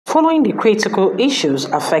Following the critical issues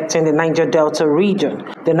affecting the Niger Delta region,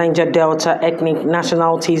 the Niger Delta Ethnic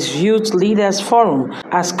Nationalities Youth Leaders Forum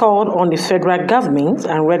has called on the federal government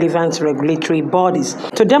and relevant regulatory bodies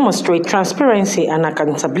to demonstrate transparency and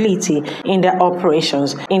accountability in their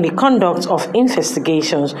operations in the conduct of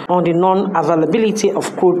investigations on the non-availability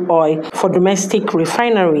of crude oil for domestic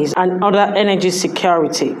refineries and other energy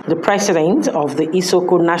security. The president of the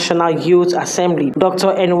Isoko National Youth Assembly, Dr.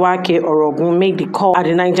 Nwake Orogun, made the call at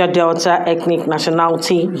the Niger Delta Ethnic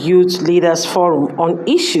Nationality Youth Leaders Forum on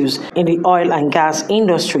issues in the oil and gas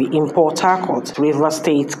industry in Port Harcourt, Rivers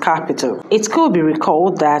State capital. It could be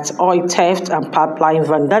recalled that oil theft and pipeline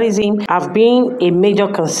vandalism have been a major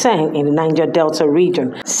concern in the Niger Delta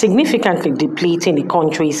region, significantly depleting the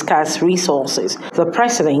country's scarce resources. The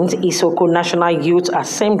president, Isoko National Youth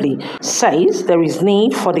Assembly, says there is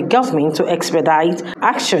need for the government to expedite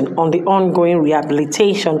action on the ongoing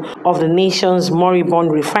rehabilitation of the nation's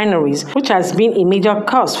moribund refineries, which has been a major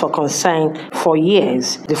cause for concern for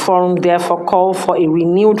years. The forum therefore called for a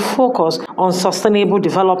renewed focus on sustainable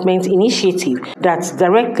development initiatives that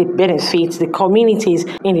directly benefit the communities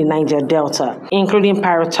in the Niger Delta, including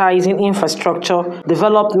prioritizing infrastructure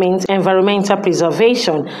development, environmental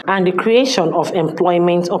preservation, and the creation of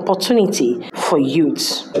employment opportunity for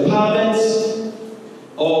youths. Empowerment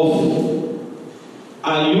of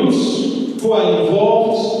our youths who are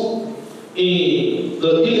involved in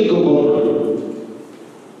the illegal boundary.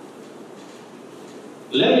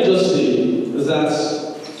 Let me just say that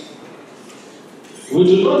we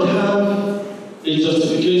do not have a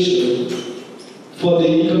justification for the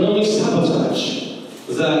economic sabotage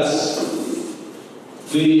that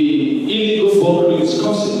the illegal boundary is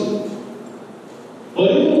causing,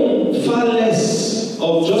 but even far less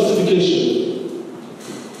of justification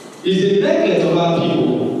is the neglect of our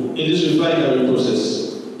people in this refinery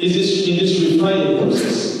process, in this refining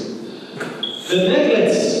process. The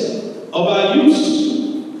neglect of our youth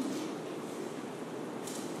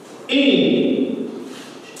in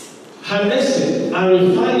harnessing and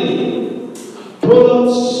refining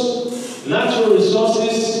products, natural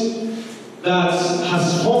resources that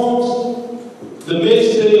has formed the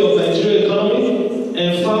mainstay of Nigerian economy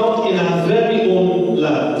and found in our very own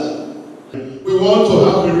land. We want to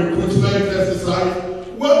have a recruitment exercise.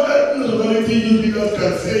 What nationality youth leaders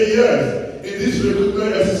can say yes. In this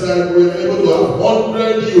recruitment exercise, we are able to have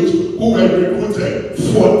 100 youth who were recruited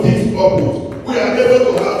for this purpose. We are able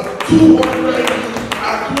to have 200 youth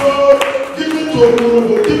across, given to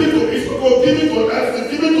Urubu, given to Isoko, given to Nasi,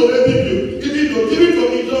 given to APU, given to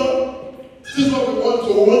Niger. This is what we want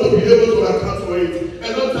to. We want to be able to account for it.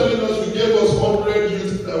 And not telling us you gave us 100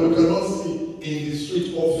 youth that we cannot see in the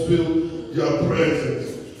street or feel their presence.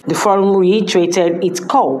 The forum reiterated its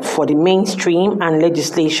call for the mainstream and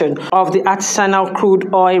legislation of the artisanal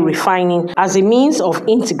crude oil refining as a means of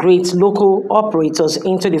integrate local operators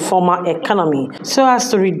into the formal economy so as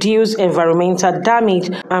to reduce environmental damage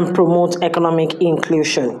and promote economic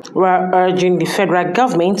inclusion. We are urging the federal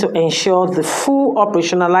government to ensure the full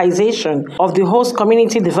operationalization of the Host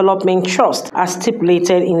Community Development Trust as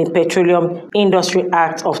stipulated in the Petroleum Industry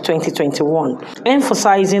Act of 2021,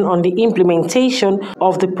 emphasizing on the implementation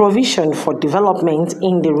of the provision for development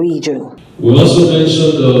in the region. We also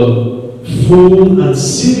mentioned the full and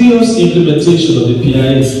serious implementation of the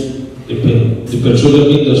PIS, the Petroleum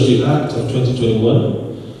Industry Act of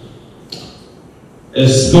 2021,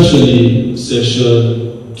 especially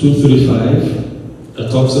Section 235 that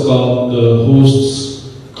talks about the Host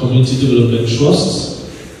Community Development Trust.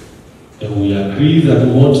 And we agree that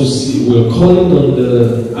we want to see, we're calling on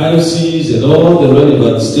the IOCs and all the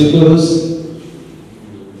relevant stakeholders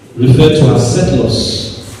referred to as settlers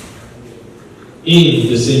in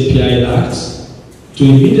the same PI Act to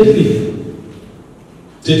immediately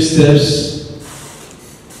take steps,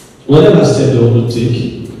 whatever step they want to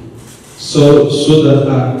take, so that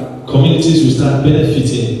our communities will start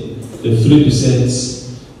benefiting the 3%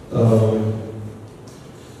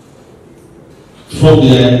 from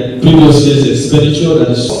their previous year's expenditure that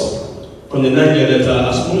is on the Niger Delta,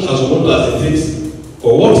 as much as we want to ascertain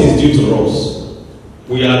for what is due to us.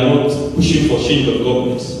 We are not pushing for change of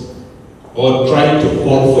government or trying to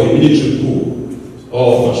call for a military coup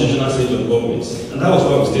or constitutional change of government. And that was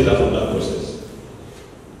why we stayed out from that process.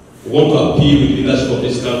 We want to appeal with the leadership of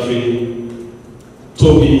this country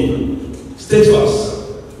to be steadfast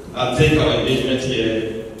and take our engagement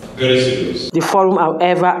here very serious. The forum,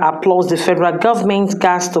 however, applauds the federal government's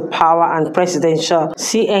gas to power and presidential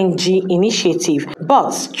CNG initiative,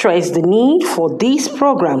 but stressed the need for these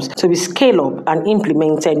programs to be scaled up and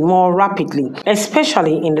implemented more rapidly,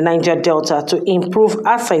 especially in the Niger Delta, to improve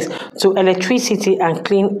access to electricity and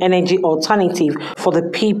clean energy alternative for the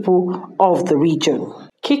people of the region.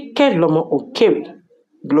 Kike Lomo Okeri,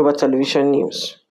 Global Television News.